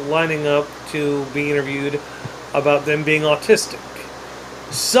people lining up to be interviewed about them being autistic.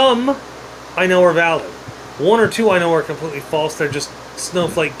 Some I know are valid. 1 or 2 I know are completely false. They're just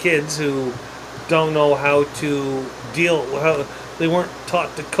snowflake kids who don't know how to how they weren't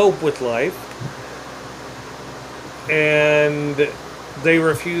taught to cope with life, and they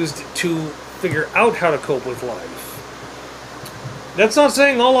refused to figure out how to cope with life. That's not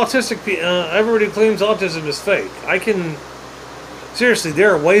saying all autistic people, everybody who claims autism is fake. Seriously,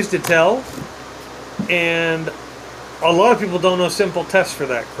 there are ways to tell, and a lot of people don't know simple tests for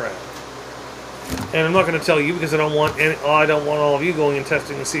that crap. And I'm not going to tell you because I don't want all of you going and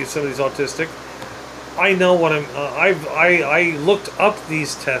testing to see if somebody's autistic. I know what I looked up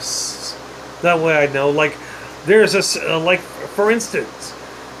these tests. That way I know. Like, there's for instance,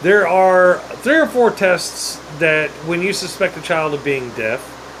 there are 3 or 4 tests that when you suspect a child of being deaf,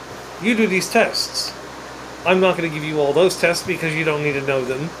 you do these tests. I'm not going to give you all those tests because you don't need to know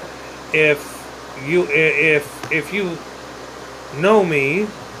them. If you know me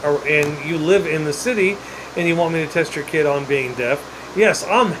and you live in the city and you want me to test your kid on being deaf, yes,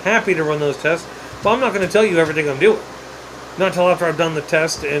 I'm happy to run those tests. But I'm not going to tell you everything I'm doing. Not until after I've done the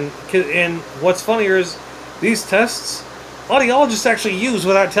test. And what's funnier is these tests, audiologists actually use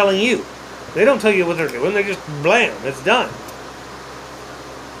without telling you. They don't tell you what they're doing. They just blam, it's done.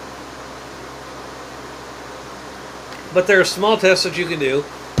 But there are small tests that you can do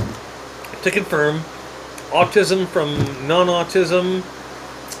to confirm autism from non-autism,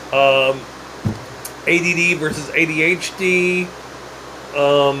 ADD versus ADHD.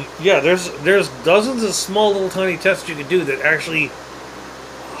 Yeah, there's dozens of small little tiny tests you can do that actually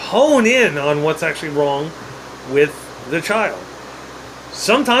hone in on what's actually wrong with the child.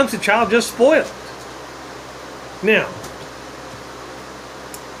 Sometimes the child just spoiled. Now,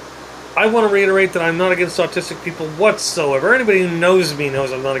 I want to reiterate that I'm not against autistic people whatsoever. Anybody who knows me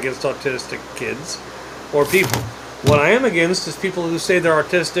knows I'm not against autistic kids or people. What I am against is people who say they're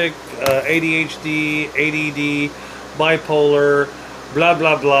autistic, ADHD, ADD, bipolar, blah,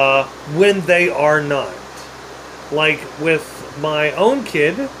 blah, blah, when they are not. Like with my own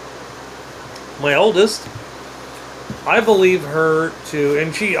kid, my oldest, I believe her to,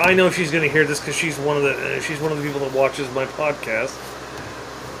 and I know she's going to hear this because she's one of the people that watches my podcast.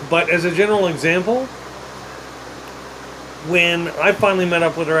 But as a general example, when I finally met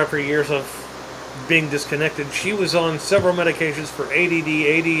up with her after years of being disconnected, she was on several medications for ADD,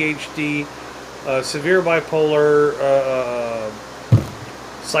 ADHD, severe bipolar,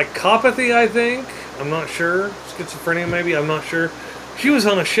 psychopathy, I think. I'm not sure. Schizophrenia, maybe. I'm not sure. She was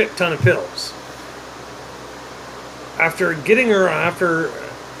on a shit ton of pills. After getting her, after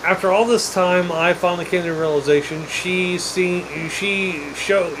all this time, I finally came to the realization she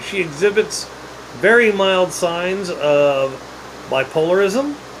exhibits very mild signs of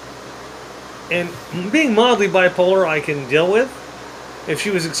bipolarism. And being mildly bipolar, I can deal with. If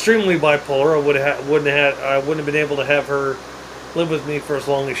she was extremely bipolar, I wouldn't have been able to have her live with me for as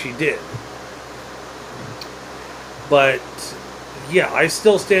long as she did. But yeah, I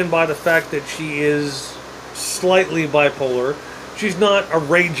still stand by the fact that she is slightly bipolar. She's not a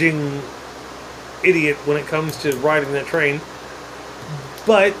raging idiot when it comes to riding that train,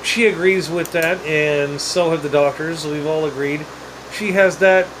 but she agrees with that, and so have the doctors. We've all agreed she has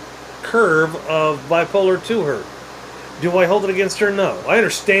that curve of bipolar to her. Do I hold it against her? No. I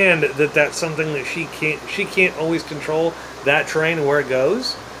understand that that's something that she can't always control, that train and where it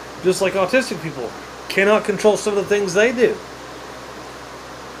goes. Just like autistic people cannot control some of the things they do.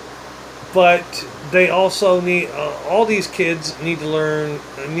 But they also need, all these kids need to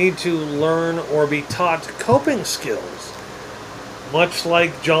learn or be taught coping skills. Much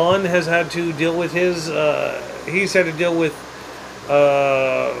like John has had to deal with he's had to deal with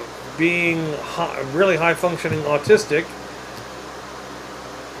being really high functioning autistic.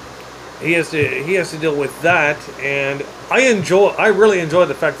 He has to deal with that, and I really enjoy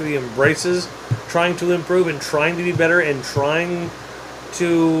the fact that he embraces trying to improve and trying to be better and trying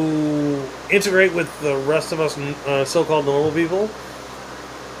to integrate with the rest of us so-called normal people.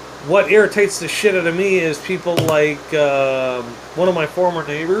 What irritates the shit out of me is people like one of my former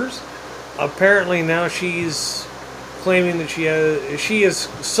neighbors. Apparently now she's claiming that she is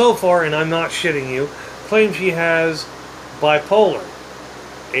so far, and I'm not shitting you, claims she has bipolar,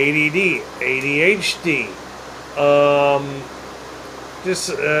 ADD, ADHD,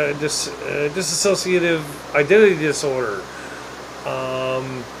 dissociative identity disorder,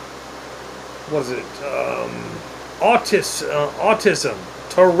 what is it? Autism,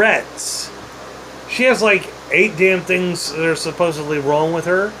 Tourette's. She has like 8 damn things that are supposedly wrong with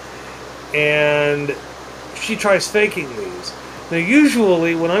her, and she tries faking these. Now,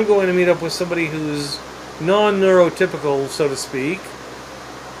 usually, when I'm going to meet up with somebody who's non-neurotypical, so to speak,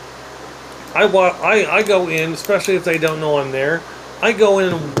 I go in, especially if they don't know I'm there, I go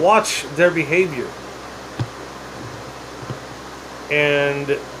in and watch their behavior.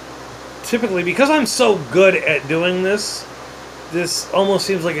 And typically, because I'm so good at doing this almost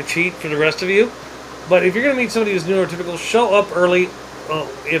seems like a cheat for the rest of you. But if you're going to meet somebody who's neurotypical, show up early,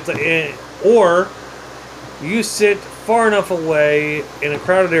 or you sit far enough away in a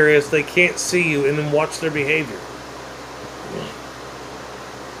crowded area so they can't see you, and then watch their behavior.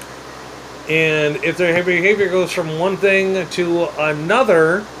 And if their behavior goes from one thing to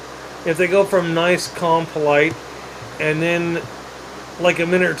another, if they go from nice, calm, polite, and then like a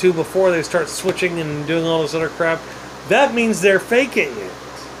minute or two before they start switching and doing all this other crap, that means they're faking it.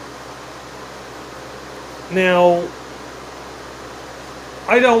 Now,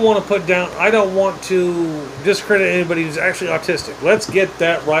 I don't want to discredit anybody who's actually autistic. Let's get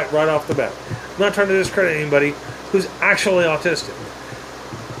that right off the bat. I'm not trying to discredit anybody who's actually autistic.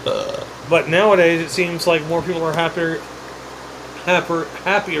 But nowadays, it seems like more people are happier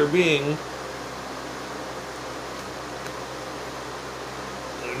being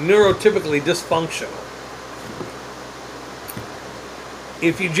neurotypically dysfunctional.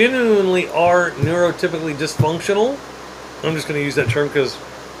 If you genuinely are neurotypically dysfunctional, I'm just going to use that term because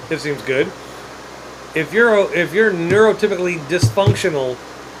it seems good. If you're neurotypically dysfunctional,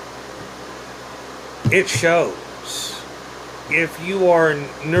 it shows. If you are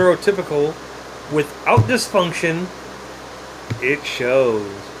neurotypical without dysfunction, it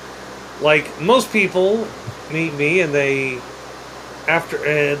shows. Like, most people meet me and they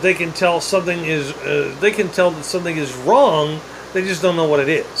can tell something is they can tell that something is wrong, they just don't know what it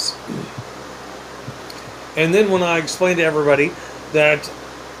is. And then when I explain to everybody that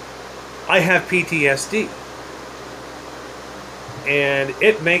I have PTSD, and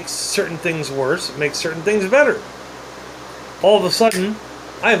it makes certain things worse, it makes certain things better. All of a sudden,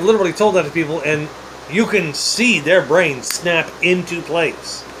 I have literally told that to people, and you can see their brains snap into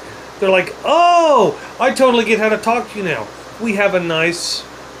place. They're like, oh, I totally get how to talk to you now. We have a nice,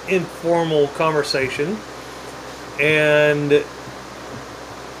 informal conversation, and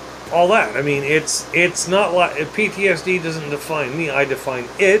all that. I mean, it's not like PTSD doesn't define me. I define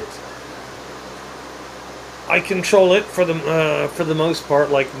it. I control it for the most part,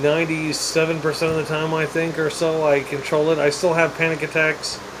 like 97% of the time, I think, or so. I control it. I still have panic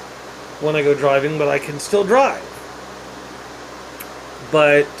attacks when I go driving, but I can still drive.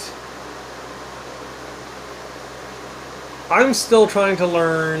 But I'm still trying to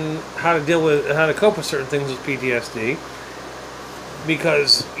learn how to cope with certain things with PTSD.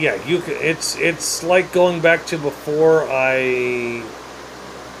 Because yeah, it's like going back to before I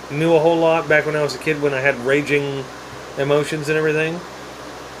knew a whole lot, back when I was a kid, when I had raging emotions and everything.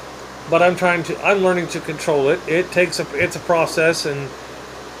 But I'm learning to control it. It's a process, and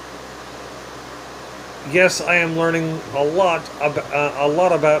yes, I am learning a lot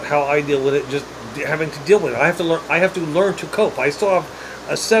about how I deal with it. Just having to deal with it, I have to learn to cope. I still have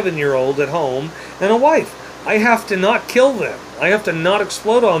a 7-year-old at home and a wife. I have to not kill them. I have to not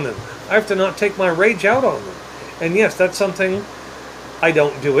explode on them. I have to not take my rage out on them. And yes, that's something. I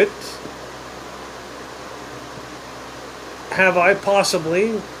don't do it. Have I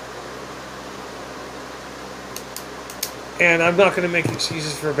possibly? And I'm not going to make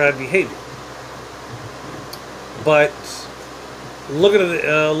excuses for bad behavior. But look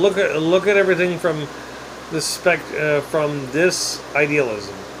at everything from from this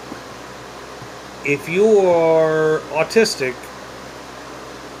idealism. If you are autistic,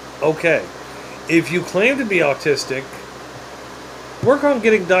 okay. If you claim to be autistic, work on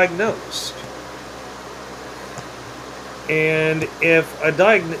getting diagnosed. And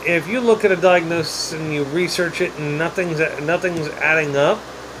if you look at a diagnosis and you research it and nothing's adding up,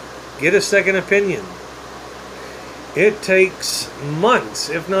 get a second opinion. It takes months,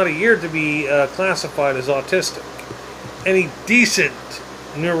 if not a year, to be classified as autistic. Any decent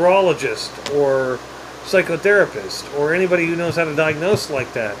neurologist or psychotherapist or anybody who knows how to diagnose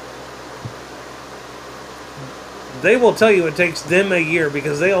like that, they will tell you it takes them a year,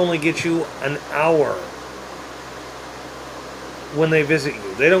 because they only get you an hour when they visit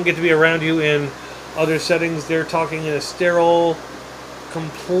you. They don't get to be around you in other settings. They're talking in a sterile,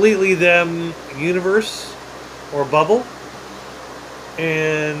 completely them universe or bubble.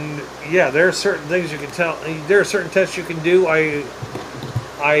 And yeah, there are certain things you can tell. There are certain tests you can do. I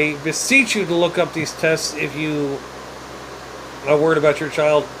beseech you to look up these tests if you are worried about your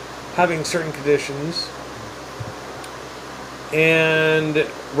child having certain conditions. And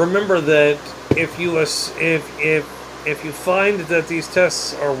remember that if you find that these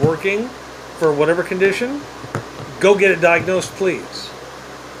tests are working for whatever condition, go get it diagnosed, please.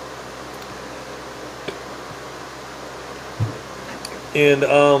 And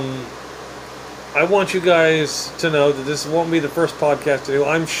I want you guys to know that this won't be the first podcast to do.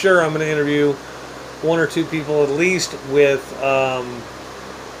 I'm sure I'm going to interview one or two people at least with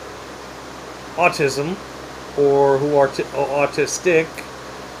autism, or who are autistic.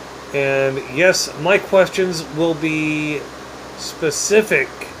 And yes, my questions will be specific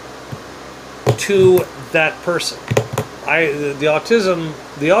to that person. The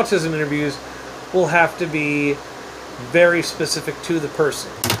autism interviews will have to be very specific to the person.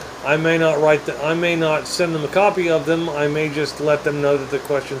 I may not send them a copy of them. I may just let them know that the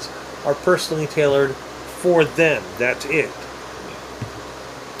questions are personally tailored for them. That's it.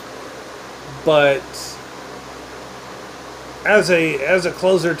 But as a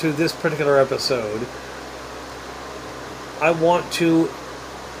closer to this particular episode, I want to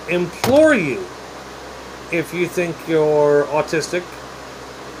implore you, if you think you're autistic,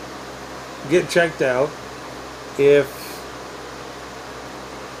 get checked out. If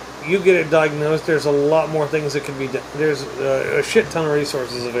you get it diagnosed, there's a lot more things that can be done. There's a shit ton of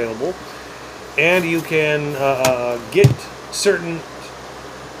resources available, and you can get certain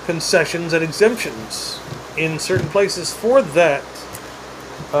concessions and exemptions in certain places for that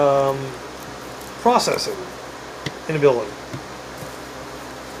processing inability.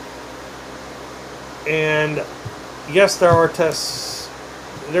 And yes, there are tests.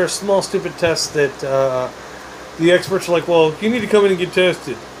 There are small, stupid tests that the experts are like, well, you need to come in and get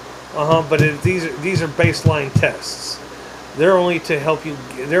tested. But these are baseline tests. They're only to help you.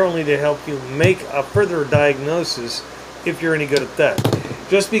 They're only to help you make a further diagnosis if you're any good at that.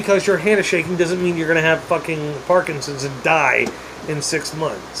 Just because your hand is shaking doesn't mean you're going to have fucking Parkinson's and die in 6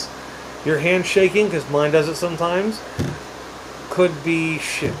 months. Your hand shaking, because mine does it sometimes, could be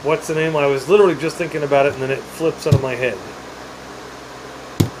shit. What's the name? I was literally just thinking about it and then it flips out of my head.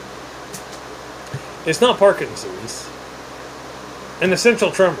 It's not Parkinson's. An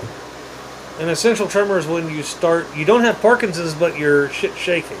essential tremor. An essential tremor is when you don't have Parkinson's, but your shit's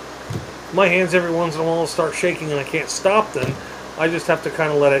shaking. My hands every once in a while start shaking and I can't stop them. I just have to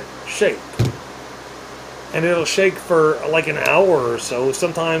kind of let it shake. And it'll shake for like an hour or so.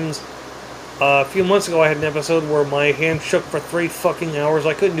 Sometimes, a few months ago I had an episode where my hand shook for 3 fucking hours.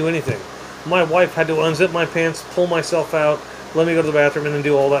 I couldn't do anything. My wife had to unzip my pants, pull myself out, let me go to the bathroom, and then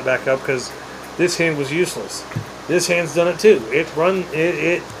do all that back up because this hand was useless. This hand's done it too.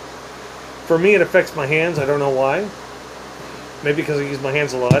 For me, it affects my hands. I don't know why. Maybe because I use my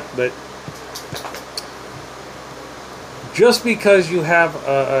hands a lot, but just because you have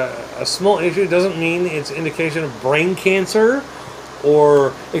a small issue doesn't mean it's indication of brain cancer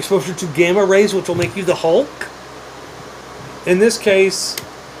or exposure to gamma rays, which will make you the Hulk. In this case,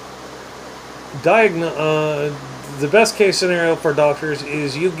 the best case scenario for doctors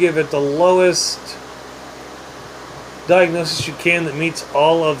is you give it the lowest diagnosis you can that meets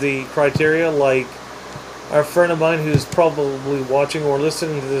all of the criteria. Like a friend of mine who's probably watching or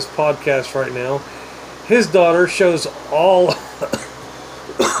listening to this podcast right now, his daughter shows all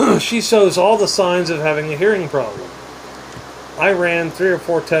she shows all the signs of having a hearing problem. I ran 3 or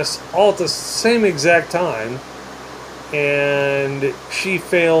 4 tests all at the same exact time, and she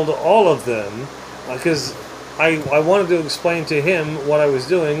failed all of them because I wanted to explain to him what I was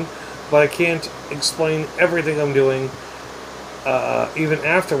doing, but I can't explain everything I'm doing even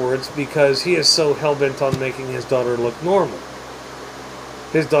afterwards because he is so hell-bent on making his daughter look normal.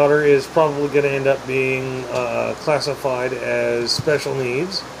 His daughter is probably going to end up being classified as special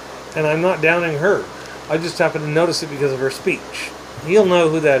needs, and I'm not downing her. I just happen to notice it because of her speech. He'll know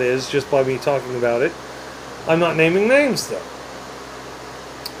who that is just by me talking about it. I'm not naming names, though.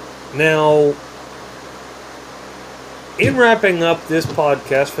 Now, in wrapping up this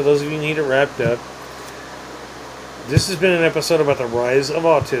podcast, for those of you who need it wrapped up, this has been an episode about the rise of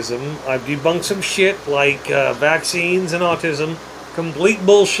autism. I've debunked some shit like vaccines and autism. Complete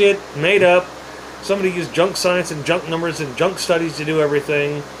bullshit, made up. Somebody used junk science and junk numbers and junk studies to do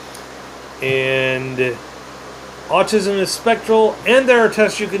everything. And autism is spectral, and there are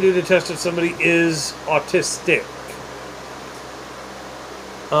tests you can do to test if somebody is autistic.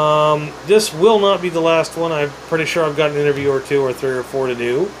 This will not be the last one. I'm pretty sure I've got an interview or 2 or 3 or 4 to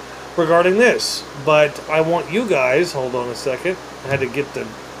do regarding this. But I want you guys, hold on a second. I had to get the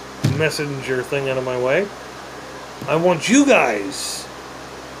messenger thing out of my way. I want you guys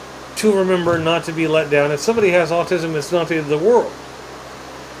to remember not to be let down. If somebody has autism, it's not the end of the world.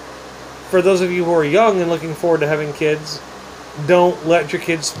 For those of you who are young and looking forward to having kids, don't let your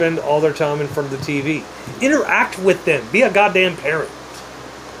kids spend all their time in front of the TV. Interact with them. Be a goddamn parent.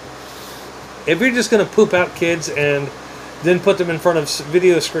 If you're just going to poop out kids and then put them in front of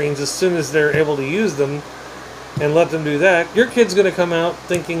video screens as soon as they're able to use them and let them do that, your kid's going to come out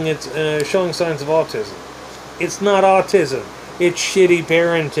thinking it's showing signs of autism. It's not autism. It's shitty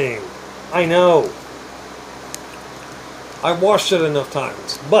parenting. I know. I've watched it enough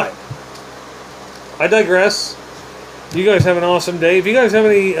times. But I digress. You guys have an awesome day. If you guys have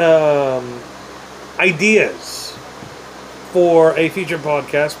any ideas for a future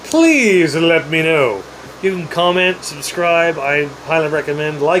podcast, please let me know. You can comment, subscribe. I highly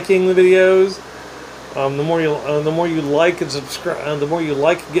recommend liking the videos. The more you like and subscribe, the more you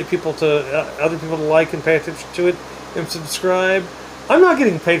like, get people to other people to like and pay attention to it and subscribe. I'm not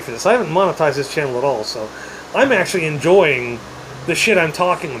getting paid for this. I haven't monetized this channel at all, so I'm actually enjoying the shit I'm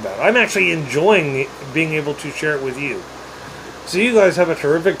talking about. I'm actually enjoying being able to share it with you. So you guys have a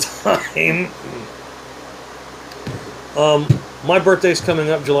terrific time. My birthday's coming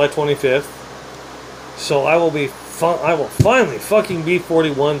up July 25th, so I will finally fucking be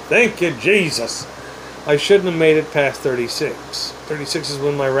 41. Thank you, Jesus. I shouldn't have made it past 36. 36 is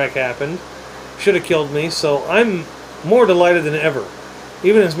when my wreck happened. Should have killed me, so I'm more delighted than ever.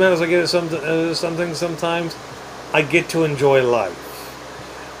 Even as mad as I get at something sometimes, I get to enjoy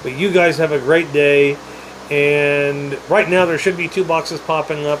life. But you guys have a great day, and right now there should be 2 boxes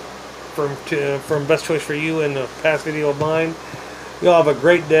popping up from Best Choice for You in the past video of mine. Y'all have a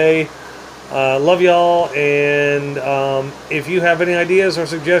great day. Love y'all, and if you have any ideas or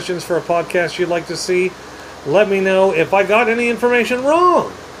suggestions for a podcast you'd like to see, let me know. If I got any information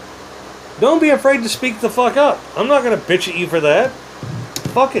wrong, don't be afraid to speak the fuck up. I'm not gonna bitch at you for that.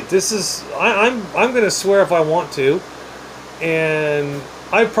 Fuck it. This is I'm gonna swear if I want to, and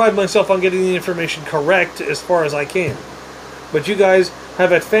I pride myself on getting the information correct as far as I can. But you guys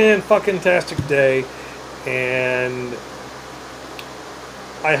have a fan-fucking-tastic day, and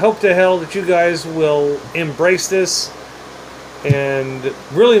I hope to hell that you guys will embrace this and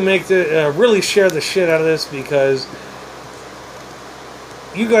really really share the shit out of this, because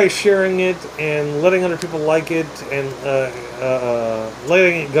you guys sharing it and letting other people like it and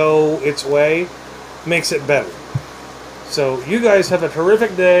letting it go its way makes it better. So you guys have a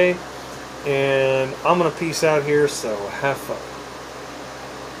terrific day, and I'm gonna peace out here. So have fun.